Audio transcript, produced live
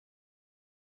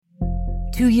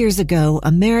2 years ago,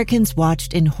 Americans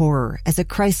watched in horror as a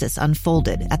crisis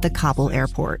unfolded at the Kabul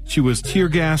airport. She was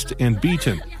tear-gassed and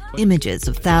beaten. Images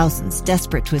of thousands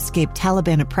desperate to escape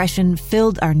Taliban oppression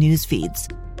filled our news feeds.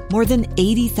 More than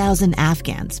 80,000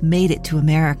 Afghans made it to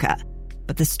America.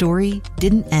 But the story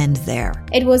didn't end there.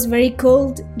 It was very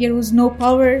cold. There was no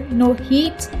power, no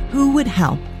heat. Who would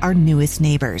help our newest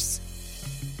neighbors?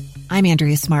 I'm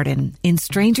Andrea Smartin. In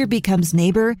Stranger Becomes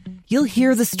Neighbor, you'll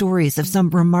hear the stories of some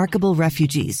remarkable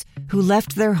refugees who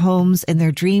left their homes and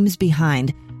their dreams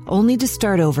behind, only to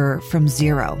start over from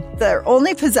zero. Their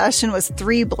only possession was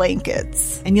 3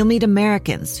 blankets. And you'll meet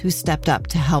Americans who stepped up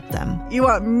to help them. You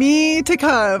want me to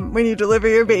come when you deliver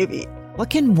your baby. What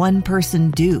can one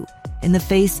person do in the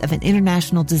face of an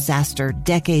international disaster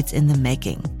decades in the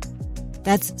making?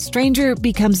 That's Stranger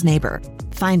Becomes Neighbor.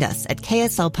 Find us at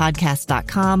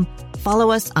kslpodcast.com.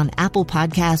 Follow us on Apple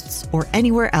Podcasts or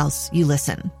anywhere else you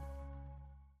listen.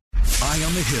 Eye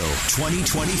on the Hill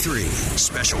 2023.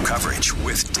 Special coverage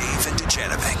with David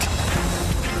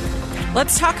Dujanovic.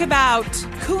 Let's talk about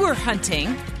cougar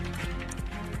hunting.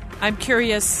 I'm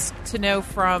curious to know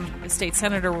from the state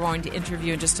senator we're going to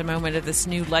interview in just a moment if this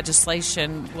new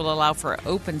legislation will allow for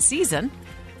open season.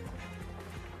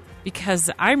 Because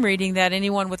I'm reading that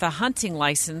anyone with a hunting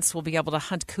license will be able to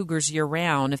hunt cougars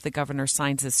year-round if the governor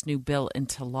signs this new bill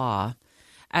into law.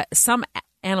 Some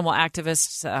animal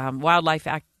activists, wildlife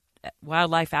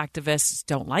activists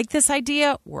don't like this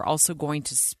idea. We're also going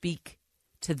to speak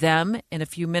to them in a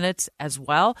few minutes as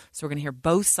well. So we're going to hear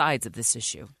both sides of this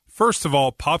issue. First of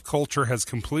all, pop culture has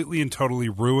completely and totally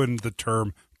ruined the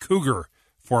term cougar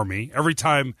for me. Every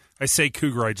time I say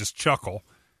cougar, I just chuckle.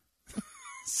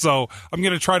 So I'm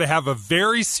going to try to have a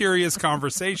very serious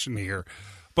conversation here.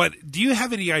 But do you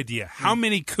have any idea how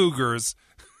many cougars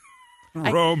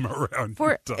roam around?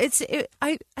 I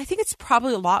think it's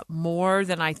probably a lot more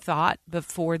than I thought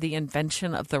before the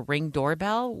invention of the Ring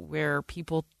doorbell, where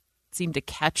people seem to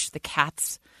catch the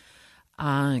cats,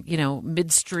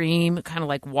 midstream, kind of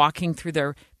like walking through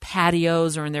their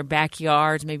patios or in their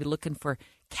backyards, maybe looking for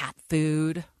cat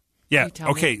food. Yeah.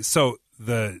 Okay. So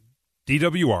the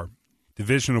DWR,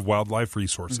 Division of Wildlife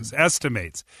Resources,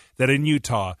 estimates that in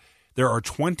Utah there are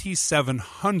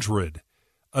 2,700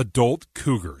 adult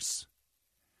cougars.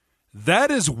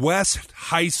 That is West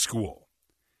High School.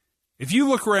 If you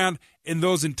look around in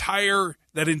those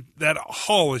that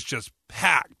hall is just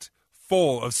packed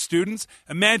full of students.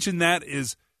 Imagine that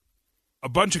is a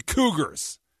bunch of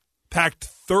cougars packed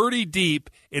 30 deep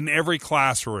in every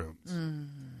classroom.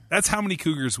 That's how many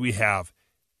cougars we have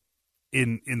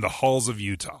in the halls of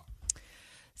Utah.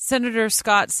 Senator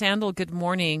Scott Sandell, good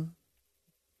morning.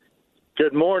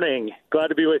 Good morning. Glad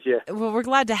to be with you. Well, we're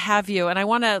glad to have you. And I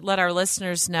want to let our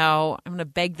listeners know, I'm going to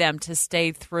beg them to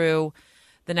stay through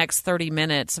the next 30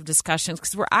 minutes of discussions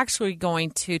because we're actually going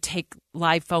to take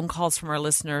live phone calls from our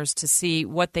listeners to see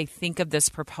what they think of this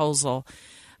proposal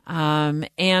and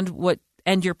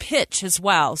your pitch as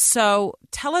well. So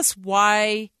tell us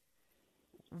why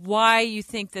you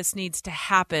think this needs to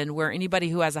happen, where anybody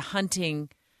who has a hunting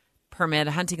permit,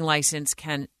 a hunting license,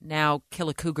 can now kill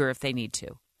a cougar if they need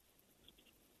to.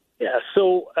 Yeah,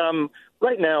 so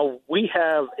right now we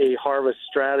have a harvest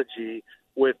strategy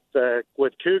with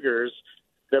cougars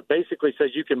that basically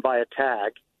says you can buy a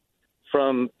tag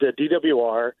from the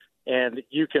DWR and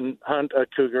you can hunt a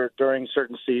cougar during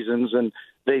certain seasons, and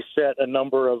they set a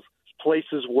number of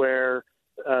places where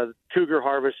cougar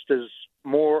harvest is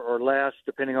more or less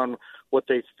depending on what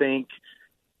they think.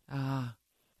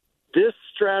 This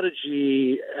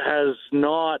strategy has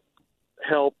not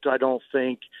helped, I don't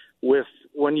think, with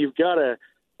when you've got a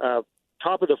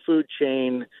top of the food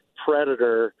chain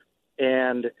predator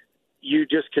and you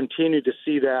just continue to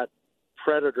see that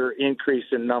predator increase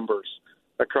in numbers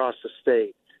across the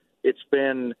state. It's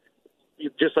been,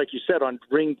 just like you said, on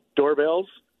Ring doorbells,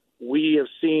 we have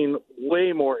seen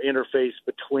way more interface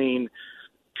between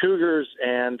cougars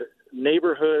and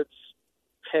neighborhoods,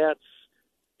 pets,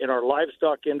 in our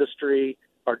livestock industry,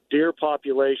 our deer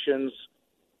populations.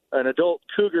 An adult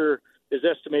cougar is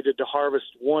estimated to harvest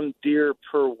 1 deer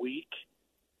per week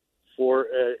for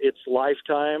its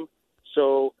lifetime.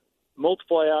 So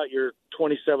multiply out your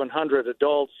 2,700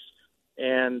 adults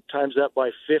and times that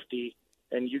by 50,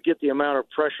 and you get the amount of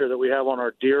pressure that we have on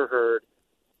our deer herd.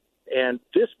 And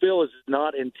this bill is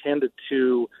not intended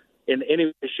to, in any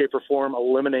way, shape, or form,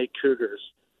 eliminate cougars.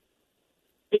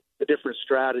 It's a different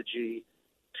strategy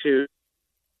to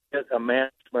get a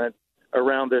management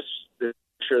around this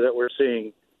pressure that we're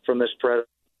seeing from this predator.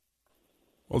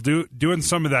 Well, doing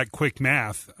some of that quick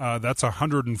math, that's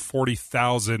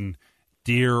 140,000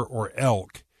 deer or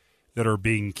elk that are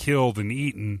being killed and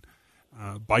eaten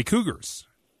by cougars.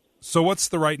 So what's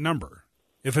the right number?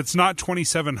 If it's not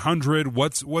 2,700,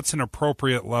 what's an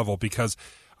appropriate level? Because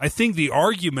I think the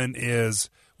argument is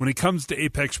when it comes to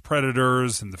apex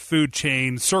predators and the food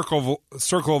chain, circle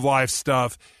of life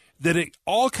stuff, that it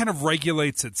all kind of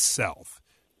regulates itself.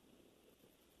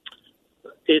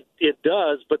 It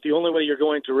does, but the only way you're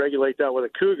going to regulate that with a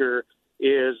cougar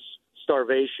is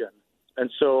starvation. And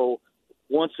so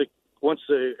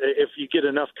if you get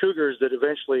enough cougars that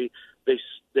eventually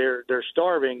they're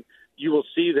starving, you will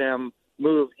see them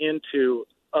move into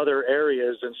other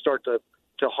areas and start to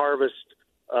harvest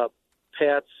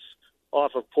pets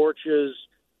off of porches,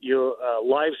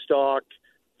 livestock.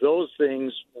 Those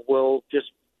things will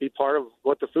just be part of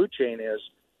what the food chain is,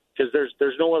 because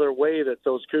there's no other way that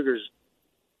those cougars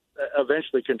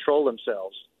eventually control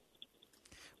themselves.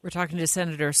 We're talking to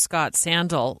Senator Scott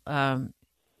Sandell.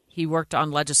 He worked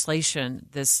on legislation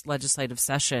this legislative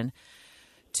session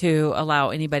to allow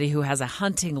anybody who has a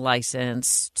hunting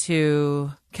license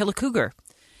to kill a cougar.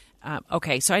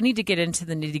 Okay, so I need to get into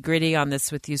the nitty-gritty on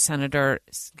this with you, Senator.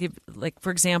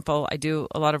 For example, I do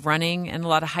a lot of running and a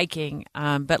lot of hiking,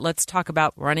 but let's talk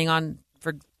about running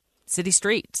for city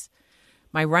streets.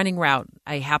 My running route,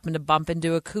 I happen to bump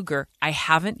into a cougar. I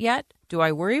haven't yet. Do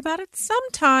I worry about it?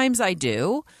 Sometimes I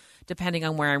do, depending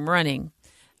on where I'm running.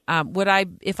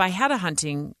 If I had a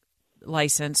hunting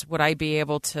license, would I be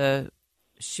able to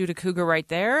shoot a cougar right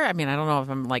there? I mean, I don't know if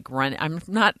I'm like running.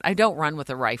 I don't run with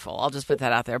a rifle. I'll just put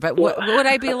that out there. But would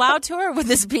I be allowed to, or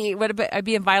would I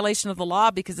be in violation of the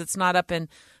law because it's not up in,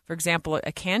 for example,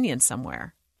 a canyon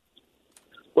somewhere?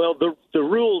 Well, the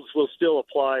rules will still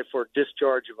apply for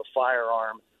discharge of a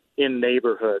firearm in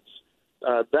neighborhoods.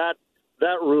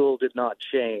 That rule did not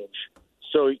change.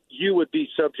 So you would be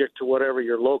subject to whatever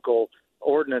your local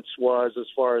ordinance was as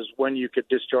far as when you could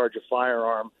discharge a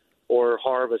firearm or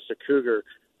harvest a cougar.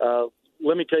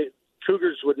 Let me tell you,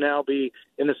 cougars would now be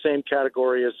in the same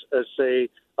category as say,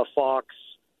 a fox,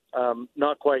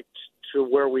 not quite to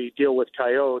where we deal with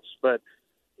coyotes, but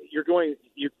you're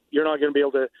not going to be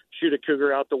able to shoot a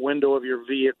cougar out the window of your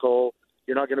vehicle.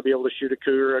 You're not going to be able to shoot a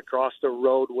cougar across the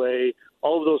roadway.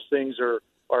 All of those things are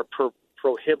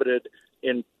prohibited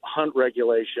in hunt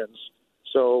regulations.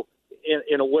 So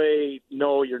in a way,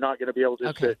 no, you're not going to be able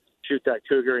to shoot that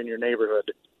cougar in your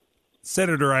neighborhood.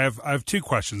 Senator, I have two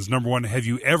questions. Number one, have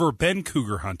you ever been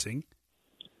cougar hunting?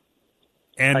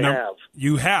 And I have.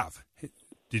 You have?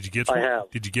 Did you get one? I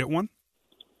have. Did you get one?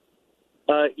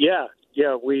 Yeah.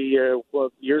 We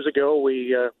years ago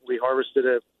we harvested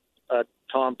a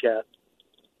tomcat.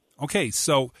 Okay,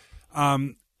 so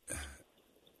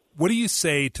what do you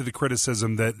say to the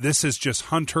criticism that this is just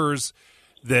hunters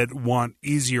that want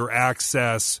easier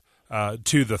access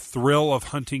to the thrill of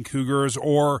hunting cougars,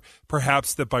 or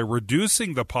perhaps that by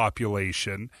reducing the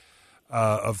population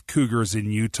of cougars in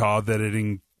Utah that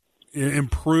it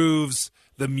improves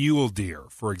the mule deer,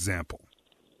 for example?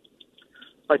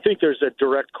 I think there's a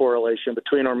direct correlation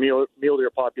between our mule deer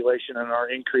population and our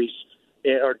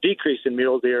decrease in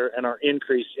mule deer and our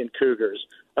increase in cougars.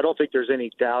 I don't think there's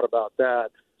any doubt about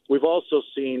that. We've also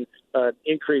seen an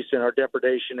increase in our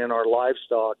depredation in our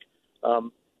livestock.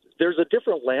 There's a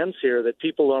different lens here that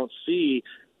people don't see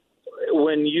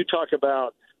when you talk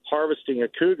about harvesting a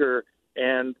cougar,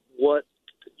 and what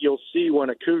you'll see when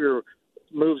a cougar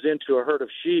moves into a herd of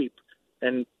sheep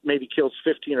and maybe kills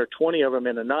 15 or 20 of them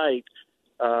in a night,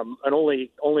 and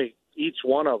only eats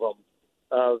one of them.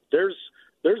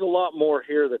 There's a lot more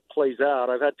here that plays out.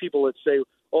 I've had people that say,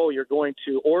 "Oh, you're going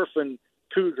to orphan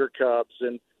cougar cubs,"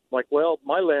 and I'm like, well,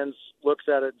 my lens looks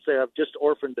at it and say I've just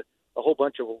orphaned a whole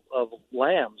bunch of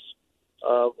lambs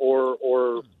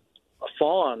or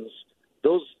fawns.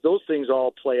 Those things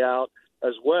all play out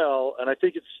as well, and I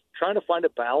think it's trying to find a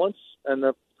balance. And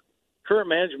the current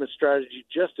management strategy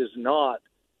just is not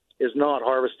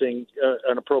harvesting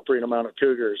an appropriate amount of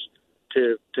cougars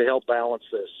to help balance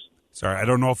this. Sorry, I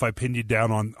don't know if I pinned you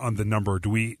down on the number. Do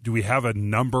we have a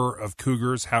number of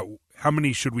cougars? How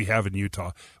many should we have in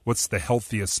Utah? What's the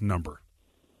healthiest number?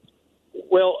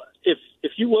 Well,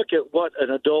 if you look at what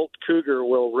an adult cougar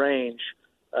will range,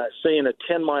 say in a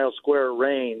 10-mile square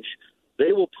range,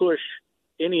 they will push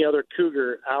any other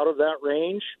cougar out of that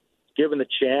range, given the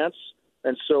chance.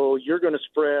 And so you're going to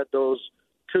spread those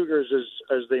cougars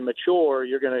as they mature.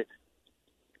 You're going to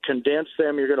condense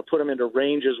them. You're going to put them into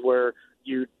ranges where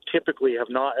you typically have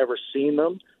not ever seen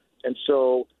them. And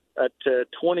so at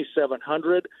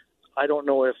 2,700, I don't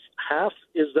know if half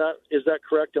is that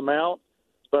correct amount,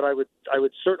 but I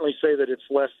would certainly say that it's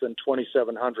less than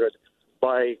 2,700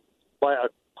 by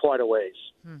quite a ways.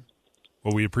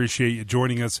 Well, we appreciate you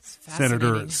joining us,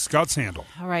 Senator Scott Sandell.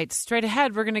 All right, straight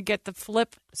ahead, we're going to get the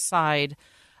flip side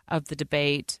of the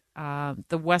debate.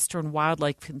 The Western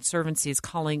Wildlife Conservancy is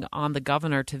calling on the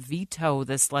governor to veto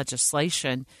this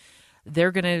legislation.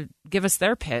 They're going to give us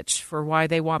their pitch for why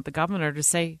they want the governor to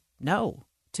say no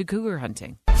to cougar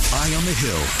hunting. Eye on the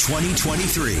Hill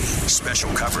 2023.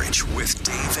 Special coverage with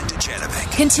Dave and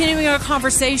Dujanovic. Continuing our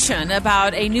conversation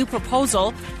about a new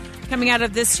proposal coming out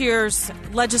of this year's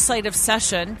legislative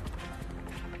session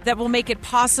that will make it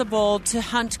possible to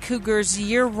hunt cougars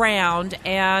year-round,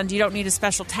 and you don't need a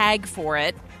special tag for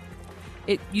it.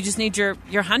 You just need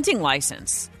your hunting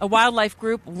license. A wildlife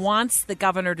group wants the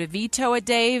governor to veto it,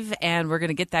 Dave, and we're going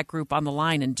to get that group on the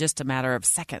line in just a matter of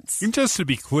seconds. And just to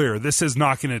be clear, this is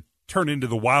not going to turn into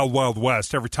the Wild Wild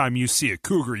West. Every time you see a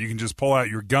cougar, you can just pull out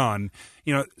your gun.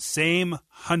 Same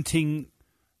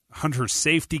hunter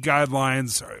safety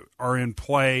guidelines are in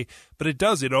play, but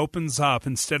it opens up,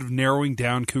 instead of narrowing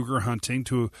down cougar hunting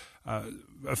to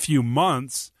a few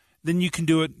months, then you can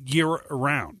do it year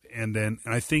around. And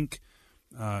I think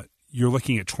you're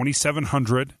looking at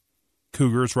 2,700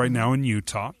 cougars right now in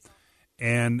Utah,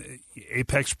 and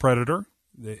apex predator.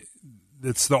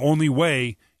 That's the only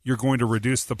way you're going to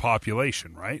reduce the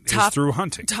population, right? Is through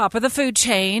hunting. Top of the food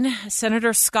chain,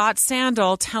 Senator Scott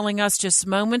Sandell telling us just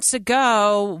moments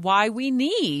ago why we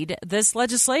need this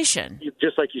legislation.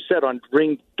 Just like you said, on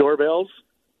Ring doorbells,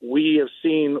 we have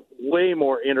seen way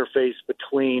more interface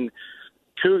between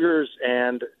cougars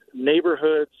and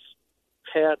neighborhoods,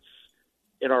 pets,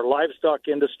 in our livestock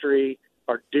industry,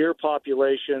 our deer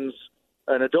populations.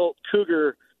 An adult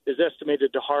cougar is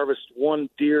estimated to harvest 1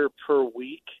 deer per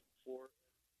week.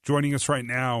 Joining us right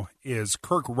now is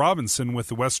Kirk Robinson with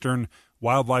the Western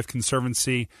Wildlife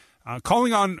Conservancy,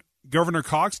 calling on Governor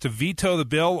Cox to veto the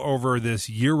bill over this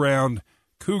year-round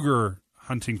cougar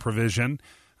hunting provision.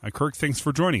 Kirk, thanks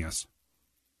for joining us.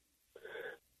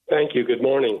 Thank you. Good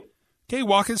morning. Okay,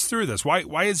 walk us through this.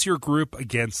 Why is your group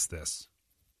against this?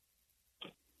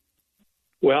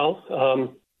 Well,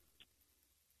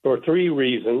 for 3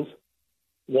 reasons.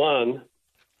 One,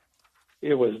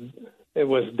 it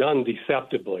was done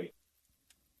deceptively,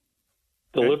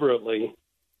 deliberately,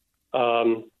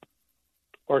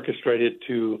 orchestrated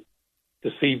to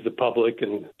deceive the public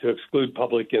and to exclude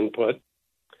public input.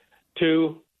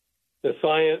 2,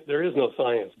 there is no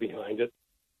science behind it.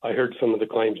 I heard some of the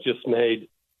claims just made.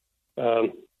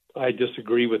 I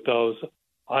disagree with those.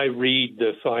 I read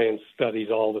the science studies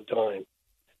all the time.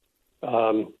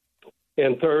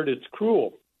 And 3rd, it's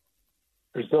cruel.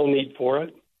 There's no need for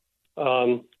it.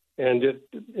 And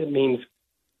it means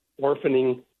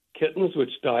orphaning kittens, which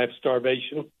die of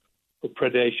starvation or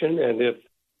predation. And if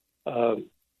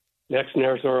neck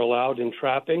snares are allowed in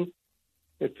trapping,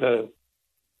 it's a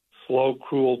slow,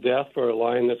 cruel death for a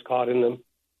lion that's caught in them,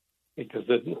 because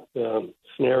the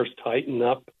snares tighten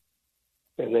up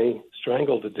and they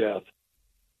strangle to death.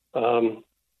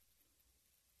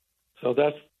 So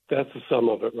that's the sum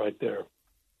of it right there.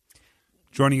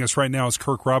 Joining us right now is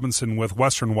Kirk Robinson with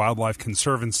Western Wildlife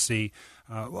Conservancy.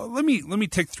 Let me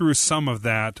take through some of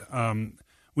that.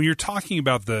 When you're talking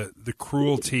about the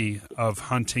cruelty of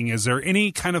hunting, is there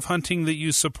any kind of hunting that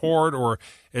you support, or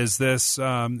is this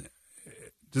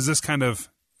does this kind of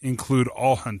include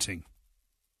all hunting?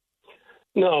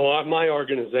 No, my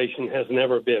organization has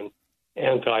never been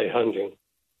anti-hunting,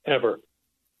 ever.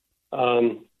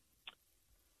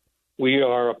 We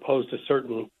are opposed to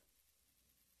certain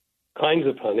kinds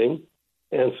of hunting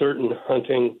and certain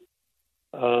hunting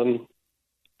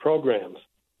programs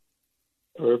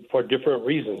for different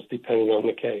reasons, depending on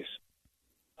the case.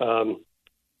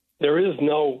 There is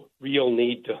no real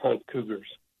need to hunt cougars.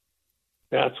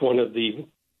 That's one of the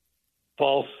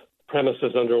false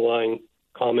premises underlying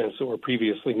comments that were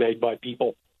previously made by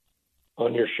people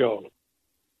on your show.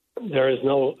 There is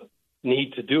no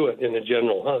need to do it in a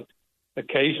general hunt.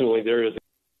 Occasionally it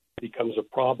becomes a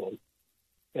problem,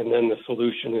 and then the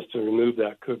solution is to remove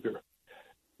that cougar.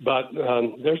 But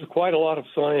there's quite a lot of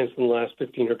science in the last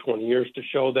 15 or 20 years to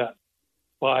show that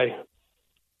by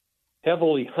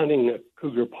heavily hunting the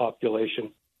cougar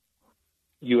population,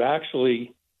 you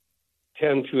actually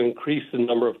tend to increase the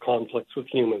number of conflicts with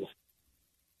humans,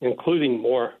 including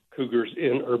more cougars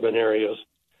in urban areas,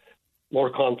 more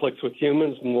conflicts with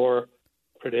humans, more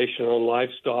predation on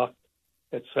livestock,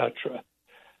 etc.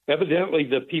 Evidently,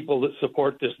 the people that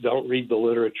support this don't read the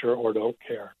literature or don't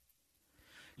care.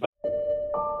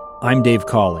 I'm Dave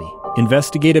Cawley,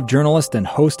 investigative journalist and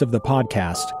host of the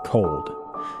podcast Cold.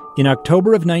 In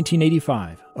October of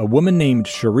 1985, a woman named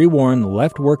Cherie Warren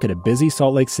left work at a busy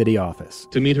Salt Lake City office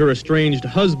to meet her estranged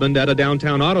husband at a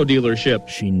downtown auto dealership.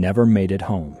 She never made it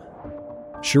home.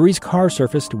 Cherie's car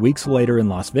surfaced weeks later in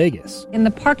Las Vegas. In the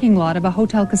parking lot of a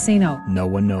hotel casino. No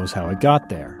one knows how it got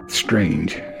there.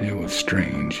 Strange. It was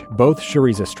strange. Both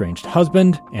Cherie's estranged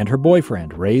husband and her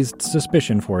boyfriend raised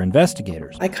suspicion for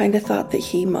investigators. I kind of thought that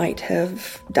he might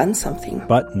have done something.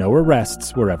 But no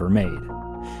arrests were ever made.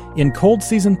 In Cold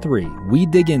Season 3, we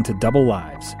dig into double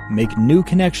lives, make new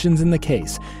connections in the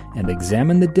case, and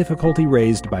examine the difficulty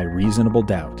raised by reasonable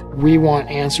doubt. We want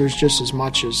answers just as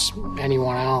much as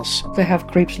anyone else. They have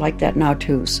creeps like that now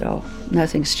too, so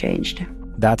nothing's changed.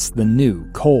 That's the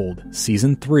new Cold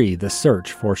Season 3, The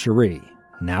Search for Cherie,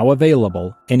 now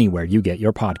available anywhere you get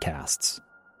your podcasts.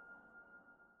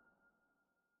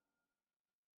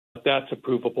 That's a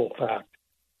provable fact.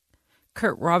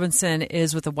 Kurt Robinson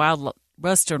is with the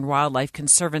Western Wildlife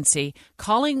Conservancy,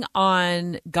 calling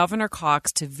on Governor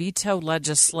Cox to veto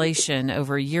legislation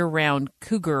over year-round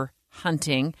cougar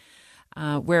hunting,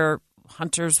 where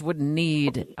hunters wouldn't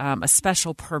need a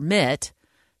special permit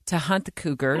to hunt the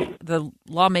cougar. The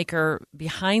lawmaker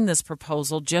behind this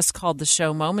proposal just called the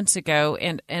show moments ago,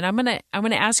 and I'm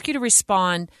gonna ask you to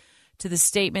respond to the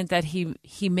statement that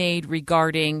he made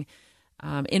regarding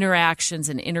interactions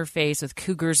and interface with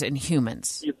cougars and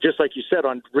humans. Just like you said,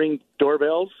 on Ring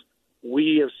doorbells,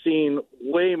 we have seen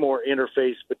way more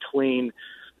interface between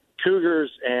cougars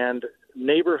and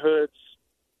neighborhoods,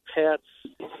 pets,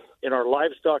 in our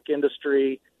livestock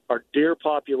industry, our deer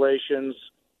populations.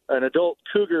 An adult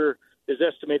cougar is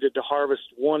estimated to harvest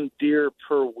one deer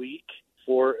per week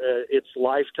for its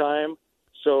lifetime.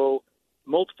 So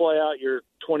multiply out your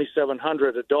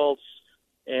 2,700 adults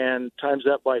and times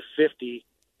that by 50,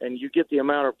 and you get the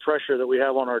amount of pressure that we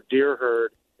have on our deer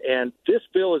herd. And this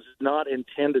bill is not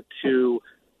intended to,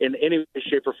 in any way,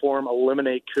 shape, or form,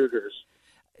 eliminate cougars.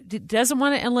 It doesn't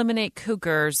want to eliminate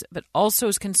cougars, but also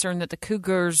is concerned that the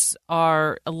cougars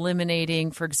are eliminating,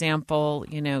 for example,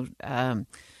 what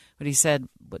he said,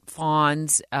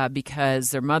 fawns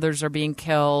because their mothers are being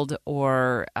killed,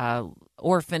 or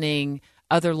orphaning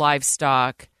other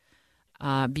livestock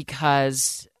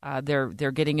because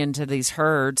they're getting into these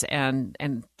herds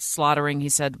and slaughtering, he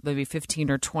said, maybe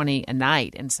 15 or 20 a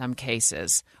night in some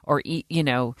cases, or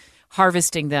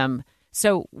harvesting them.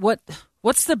 So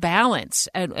what's the balance,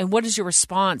 and what is your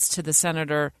response to the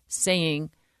senator saying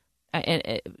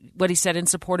what he said in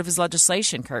support of his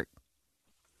legislation, Kurt?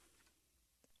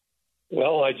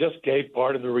 Well, I just gave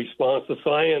part of the response. The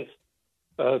science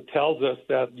tells us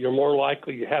that you're more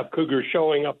likely to have cougars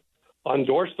showing up on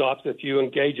doorstops if you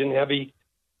engage in heavy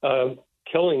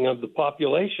killing of the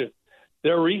population.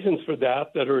 There are reasons for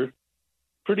that are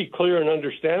pretty clear and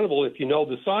understandable if you know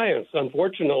the science.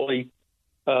 Unfortunately,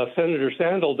 Senator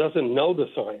Sandel doesn't know the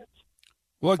science.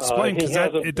 Well, explain, because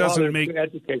it doesn't make...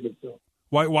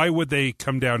 Why would they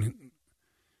come down?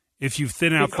 If you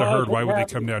thin out the herd, why would they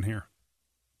come down here?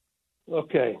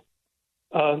 Okay.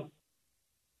 The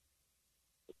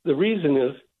reason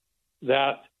is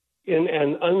that in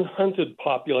an unhunted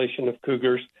population of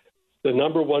cougars, the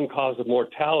number one cause of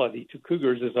mortality to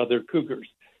cougars is other cougars.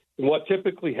 And what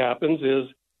typically happens is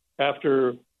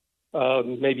after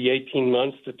maybe 18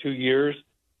 months to 2 years,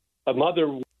 a mother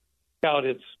will take out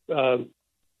its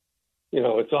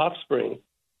offspring,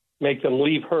 make them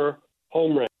leave her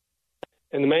home range.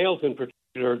 And the males in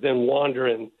particular then wander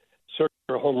and search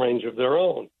for a home range of their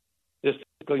own. This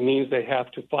typically means they have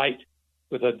to fight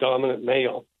with a dominant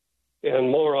male.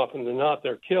 And more often than not,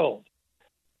 they're killed.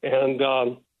 And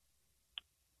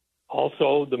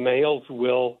also the males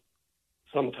will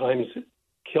sometimes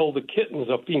kill the kittens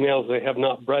of females they have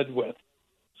not bred with,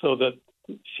 so that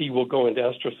she will go into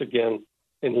estrus again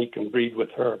and he can breed with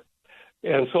her.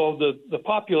 And so the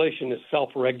population is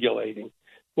self-regulating.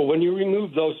 But when you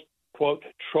remove those, quote,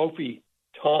 trophy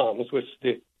toms, which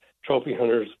the trophy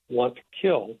hunters want to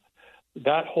kill,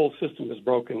 that whole system is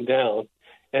broken down,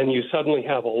 and you suddenly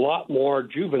have a lot more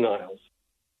juveniles,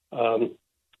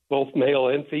 both male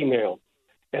and female,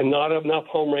 and not enough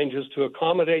home ranges to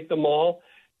accommodate them all,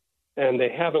 and they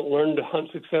haven't learned to hunt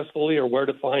successfully or where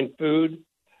to find food.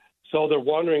 So they're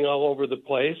wandering all over the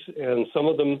place, and some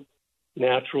of them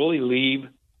naturally leave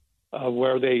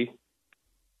where they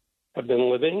have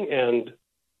been living. And,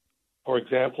 for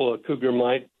example, a cougar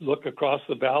might look across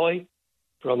the valley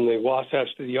from the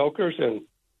Wasatch to the Oakers and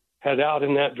head out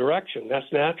in that direction. That's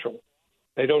natural.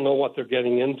 They don't know what they're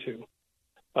getting into.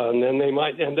 And then they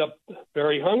might end up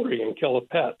very hungry and kill a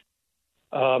pet.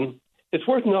 It's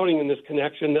worth noting in this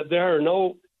connection that there are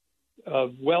no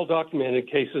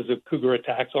well-documented cases of cougar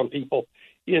attacks on people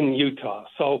in Utah.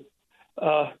 So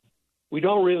we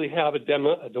don't really have a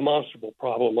demonstrable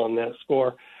problem on that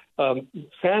score.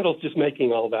 Sandel's just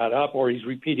making all that up, or he's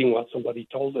repeating what somebody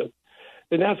told him.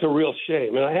 And that's a real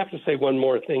shame. And I have to say one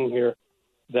more thing here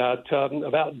that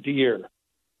about deer.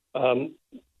 The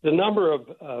number of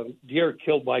deer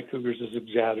killed by cougars is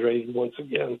exaggerated once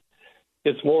again.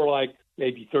 It's more like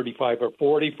maybe 35 or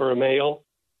 40 for a male.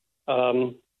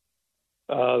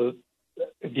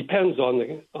 It depends on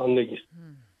the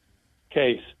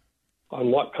case, on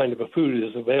what kind of a food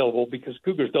is available, because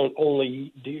cougars don't only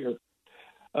eat deer.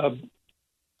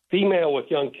 Female with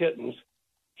young kittens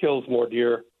kills more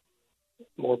deer,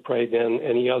 more prey than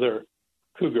any other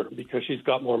cougar, because she's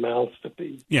got more mouths to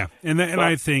feed. Yeah, and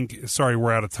I think, sorry,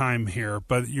 we're out of time here,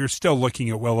 but you're still looking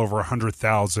at well over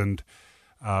 100,000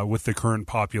 with the current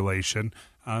population.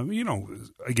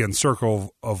 Again,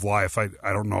 circle of life, I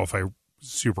don't know if I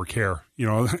super care,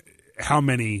 how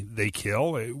many they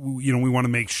kill. We want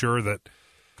to make sure that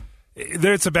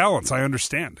it's a balance. I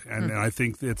understand. And I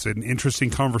think it's an interesting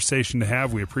conversation to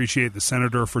have. We appreciate the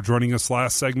Senator for joining us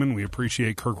last segment. We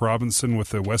appreciate Kirk Robinson with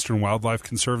the Western Wildlife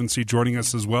Conservancy joining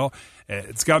us as well.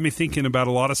 It's got me thinking about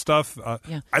a lot of stuff.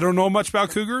 I don't know much about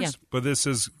cougars, but this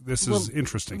is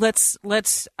interesting. Let's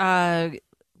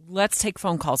take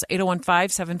phone calls.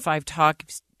 801-575-TALK.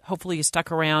 Hopefully you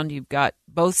stuck around. You've got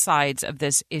both sides of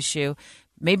this issue.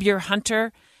 Maybe you're a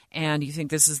hunter and you think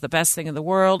this is the best thing in the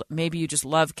world. Maybe you just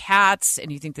love cats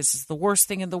and you think this is the worst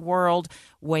thing in the world.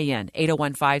 Weigh in.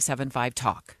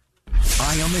 801-575-TALK.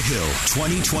 Eye on the Hill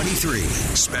 2023.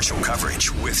 Special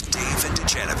coverage with Dave and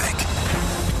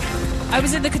Dujanovic. I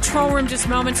was in the control room just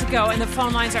moments ago, and the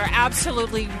phone lines are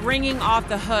absolutely ringing off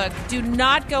the hook. Do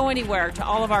not go anywhere to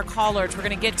all of our callers. We're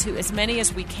going to get to as many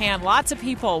as we can. Lots of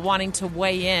people wanting to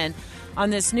weigh in on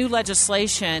this new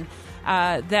legislation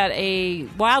that a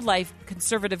wildlife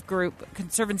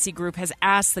conservancy group has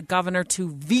asked the governor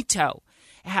to veto.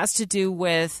 It has to do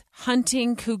with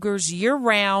hunting cougars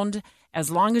year-round as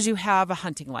long as you have a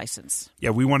hunting license.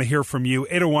 Yeah, we want to hear from you.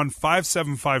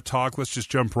 801-575-TALK. Let's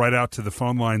just jump right out to the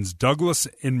phone lines. Douglas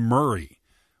in Murray.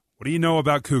 What do you know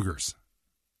about cougars?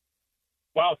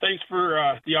 Wow, thanks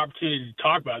for the opportunity to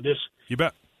talk about this. You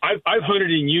bet. I've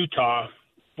hunted in Utah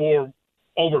for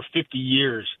over 50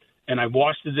 years, and I've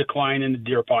watched the decline in the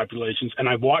deer populations, and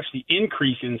I've watched the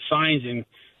increase in signs in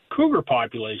cougar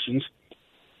populations.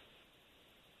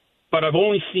 But I've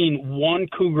only seen one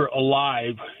cougar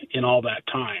alive in all that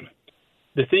time.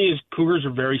 The thing is, cougars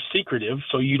are very secretive,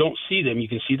 so you don't see them. You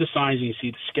can see the signs, you can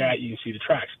see the scat, you can see the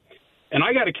tracks. And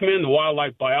I got to commend the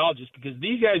wildlife biologists, because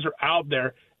these guys are out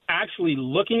there actually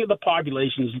looking at the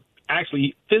populations,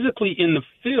 actually physically in the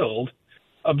field,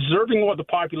 observing what the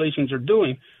populations are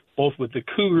doing, both with the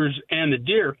cougars and the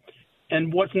deer.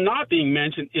 And what's not being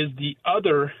mentioned is the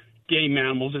other game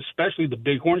animals, especially the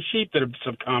bighorn sheep that have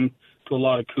succumbed to a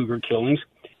lot of cougar killings.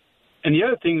 And the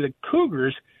other thing, the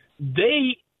cougars,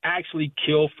 they actually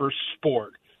kill for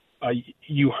sport.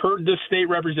 You heard this state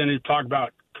representative talk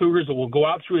about cougars that will go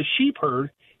out through a sheep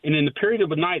herd, and in the period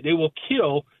of a night, they will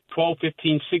kill 12,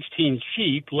 15, 16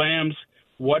 sheep, lambs,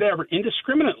 whatever,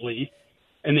 indiscriminately,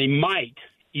 and they might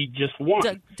eat just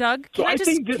one. Doug, so I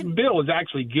think this bill is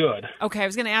actually good. Okay, I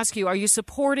was going to ask you, are you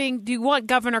supporting, do you want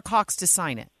Governor Cox to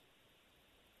sign it?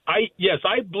 Yes,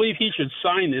 I believe he should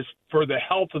sign this for the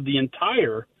health of the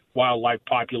entire wildlife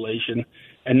population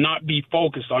and not be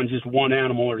focused on just one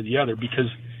animal or the other, because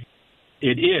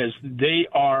they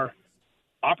are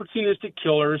opportunistic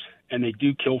killers and they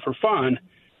do kill for fun,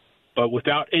 but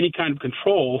without any kind of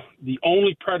control, the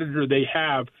only predator they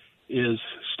have is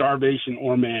starvation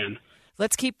or man.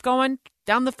 Let's keep going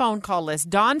down the phone call list.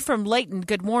 Don from Layton,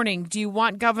 good morning. Do you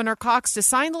want Governor Cox to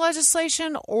sign the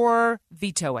legislation or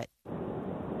veto it?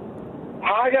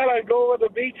 I got to go with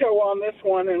a veto on this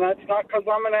one, and that's not because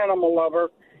I'm an animal lover.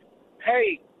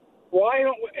 Hey, why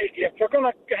don't if they're going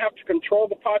to have to control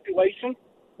the population,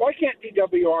 why can't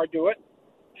DWR do it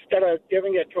instead of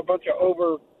giving it to a bunch of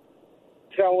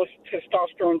overzealous,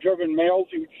 testosterone-driven males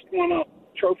who just want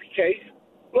to trophy chase?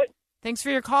 Thanks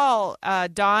for your call,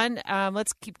 Don.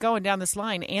 Let's keep going down this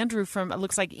line. Andrew from, it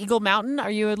looks like Eagle Mountain. Are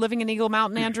you living in Eagle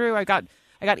Mountain, Andrew? I got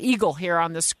Eagle here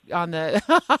on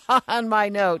on my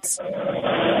notes.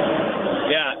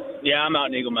 Yeah, I'm out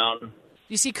in Eagle Mountain.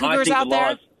 You see cougars out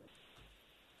there?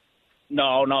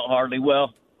 No, not hardly.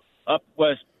 Well, up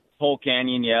West Pole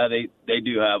Canyon, yeah, they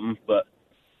do have them. But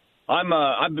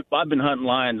I've been hunting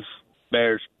lions,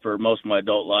 bears for most of my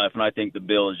adult life, and I think the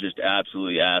bill is just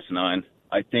absolutely asinine.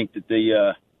 I think that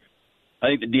the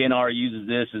DNR uses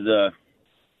this as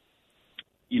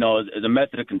a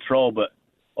method of control, but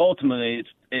ultimately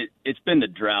it's been the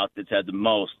drought that's had the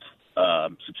most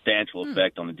substantial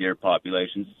effect on the deer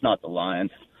populations. It's not the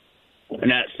lions.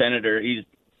 And that senator, he's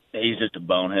just a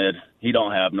bonehead. He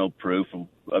don't have no proof.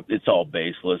 It's all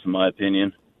baseless, in my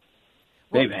opinion.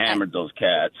 They've hammered those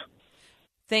cats.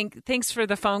 Thanks for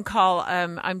the phone call.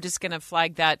 I'm just going to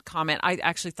flag that comment. I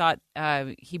actually thought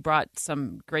he brought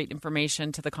some great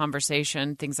information to the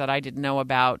conversation, things that I didn't know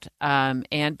about.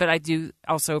 But I do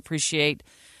also appreciate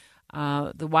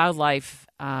the wildlife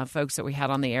folks that we had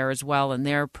on the air as well and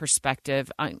their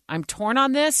perspective. I'm torn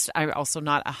on this. I'm also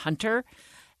not a hunter.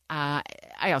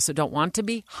 I also don't want to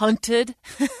be hunted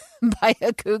by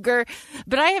a cougar,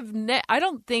 but I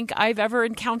don't think I've ever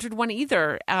encountered one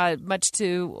either. Much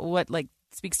to what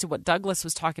speaks to what Douglas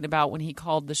was talking about when he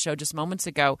called the show just moments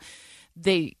ago.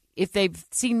 If they've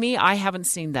seen me, I haven't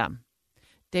seen them.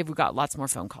 We've got lots more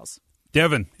phone calls.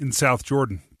 Devin in South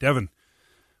Jordan. Devin,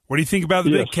 what do you think about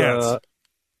the big cats?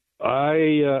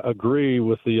 I agree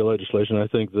with the legislation. I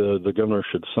think the governor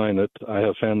should sign it. I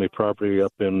have family property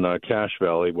up in Cache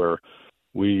Valley where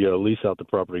we lease out the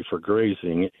property for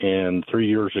grazing, and 3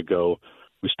 years ago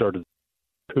we started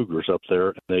cougars up there,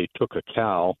 and they took a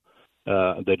cow.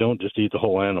 They don't just eat the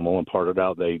whole animal and part it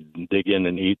out. They dig in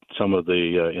and eat some of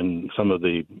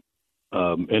the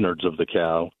innards of the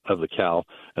cow,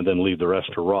 and then leave the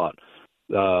rest to rot.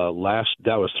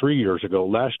 That was 3 years ago.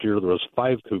 Last year there was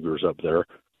 5 cougars up there,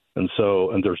 and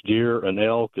there's deer and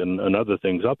elk and other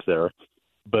things up there.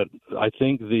 But I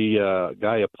think the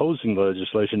guy opposing the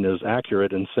legislation is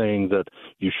accurate in saying that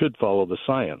you should follow the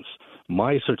science.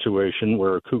 My situation,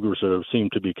 where cougars seem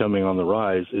to be coming on the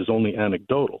rise, is only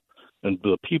anecdotal. And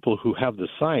the people who have the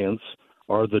science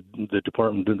are the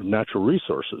Department of Natural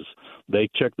Resources. They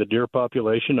check the deer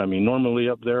population. I mean, normally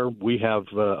up there we have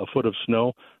a foot of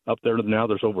snow. Up there now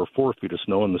there's over 4 feet of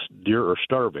snow, and the deer are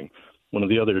starving. One of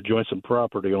the other adjacent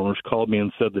property owners called me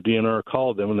and said the DNR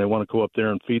called them and they want to go up there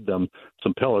and feed them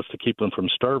some pellets to keep them from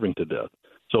starving to death.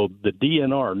 So the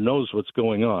DNR knows what's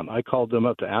going on. I called them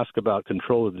up to ask about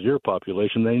control of the deer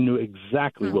population. They knew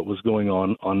exactly what was going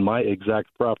on my exact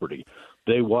property.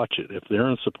 They watch it. If they're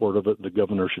in support of it, the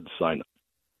governor should sign it.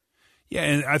 Yeah,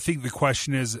 and I think the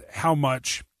question is how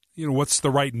much, what's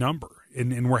the right number?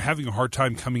 And we're having a hard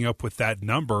time coming up with that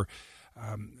number.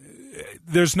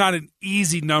 There's not an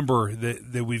easy number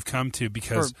that we've come to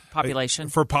because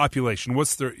for population.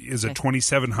 Is it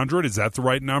 2,700? Is that the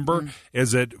right number?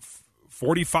 Is it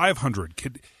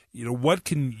 4,500? What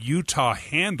can Utah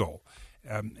handle?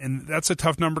 And that's a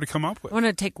tough number to come up with. I want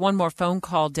to take one more phone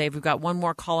call, Dave. We've got one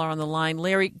more caller on the line.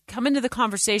 Larry, come into the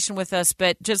conversation with us,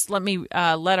 but just let me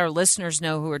let our listeners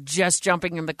know who are just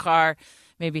jumping in the car,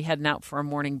 maybe heading out for a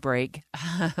morning break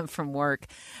from work.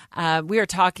 We are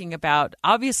talking about,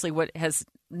 obviously, what has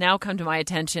now come to my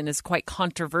attention is quite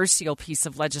controversial piece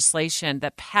of legislation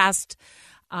that passed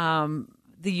the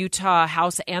Utah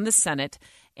House and the Senate,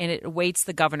 and it awaits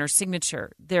the governor's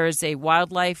signature. There is a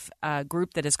wildlife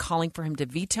group that is calling for him to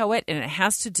veto it, and it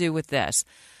has to do with this.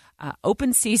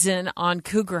 Open season on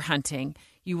cougar hunting.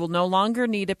 You will no longer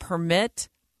need a permit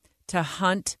to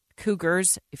hunt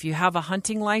cougars. If you have a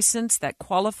hunting license that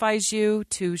qualifies you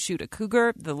to shoot a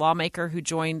cougar, the lawmaker who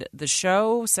joined the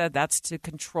show said that's to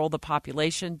control the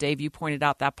population. Dave, you pointed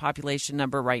out that population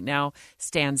number right now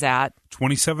stands at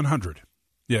 2,700.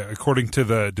 Yeah, according to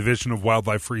the Division of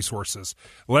Wildlife Resources.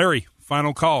 Larry,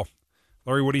 final call.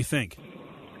 Larry, what do you think?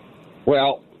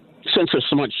 Well, since there's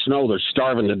so much snow, they're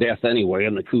starving to death anyway,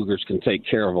 and the cougars can take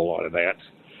care of a lot of that.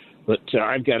 But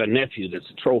I've got a nephew that's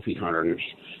a trophy hunter, and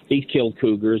he's killed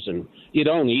cougars, and you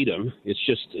don't eat them. It's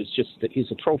just that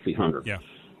he's a trophy hunter. Yeah.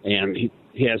 And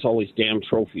he has all these damn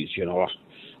trophies,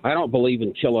 I don't believe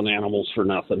in killing animals for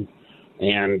nothing.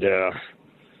 And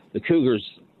the cougars,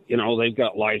 they've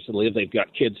got lives to live. They've got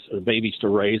kids or babies to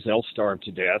raise. They'll starve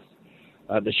to death.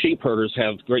 The sheep herders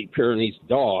have Great Pyrenees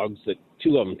dogs that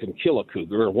 2 of them can kill a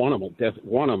cougar, or one of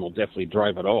them will definitely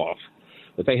drive it off.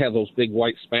 But they have those big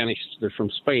white Spanish, they're from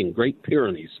Spain, Great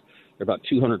Pyrenees. They're about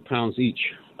 200 pounds each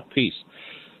a piece.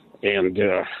 And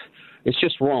it's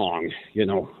just wrong,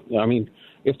 I mean,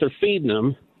 if they're feeding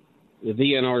them, the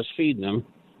DNR is feeding them,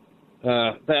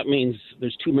 that means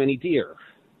there's too many deer.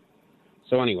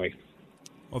 So anyway.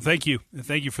 Well, thank you.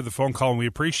 Thank you for the phone call, and we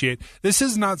appreciate it. This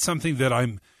is not something that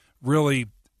I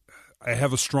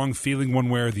have a strong feeling one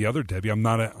way or the other, Debbie. I'm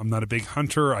not a big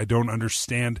hunter. I don't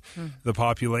understand the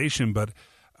population, but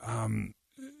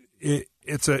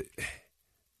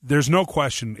there's no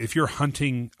question if you're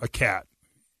hunting a cat,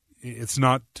 it's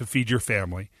not to feed your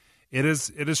family. It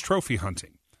is trophy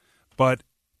hunting, but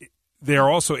they are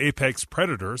also apex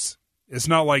predators. It's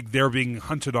not like they're being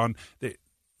hunted on.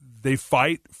 They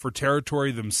fight for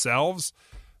territory themselves.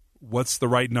 What's the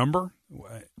right number?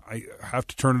 I have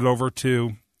to turn it over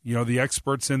to the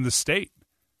experts in the state.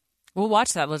 We'll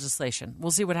watch that legislation.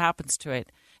 We'll see what happens to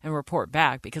it. and report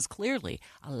back, because clearly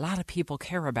a lot of people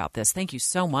care about this. Thank you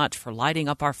so much for lighting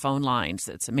up our phone lines.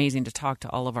 It's amazing to talk to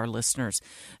all of our listeners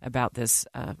about this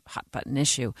hot-button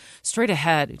issue. Straight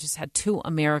ahead, we just had 2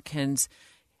 Americans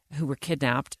who were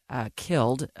kidnapped,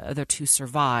 killed. The 2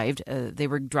 survived. They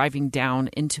were driving down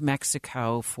into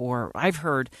Mexico for, I've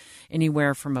heard,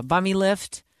 anywhere from a bummy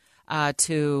lift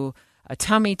to a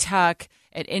tummy tuck.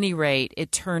 At any rate,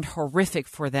 it turned horrific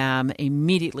for them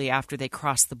immediately after they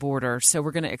crossed the border. So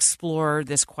we're going to explore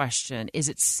this question. Is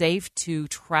it safe to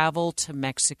travel to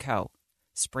Mexico?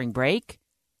 Spring break?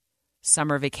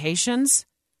 Summer vacations?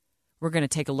 We're going to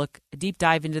take a deep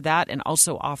dive into that, and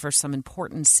also offer some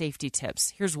important safety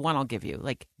tips. Here's one I'll give you.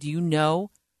 Do you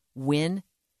know when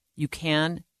you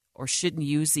can or shouldn't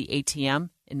use the ATM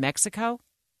in Mexico?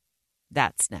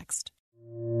 That's next.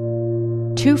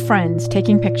 2 friends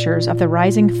taking pictures of the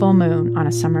rising full moon on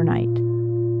a summer night.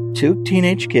 2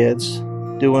 teenage kids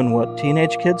doing what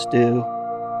teenage kids do.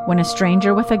 When a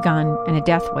stranger with a gun and a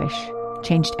death wish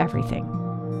changed everything.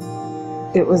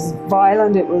 It was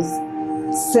violent, it was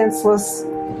senseless,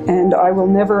 and I will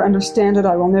never understand it.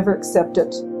 I will never accept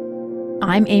it.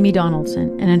 I'm Amy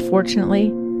Donaldson, and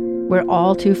unfortunately, we're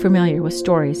all too familiar with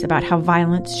stories about how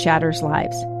violence shatters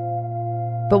lives.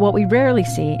 But what we rarely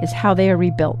see is how they are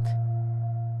rebuilt.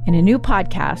 In a new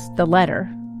podcast, The Letter,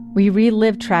 we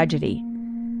relive tragedy,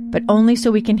 but only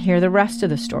so we can hear the rest of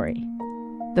the story.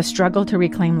 The struggle to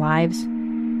reclaim lives,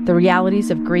 the realities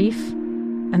of grief,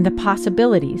 and the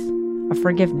possibilities of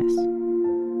forgiveness.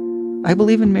 I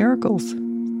believe in miracles.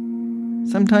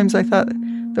 Sometimes I thought,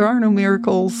 there are no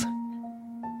miracles.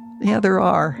 Yeah, there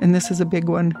are, and this is a big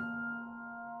one.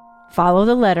 Follow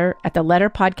The Letter at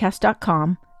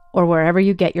theletterpodcast.com or wherever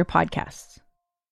you get your podcasts.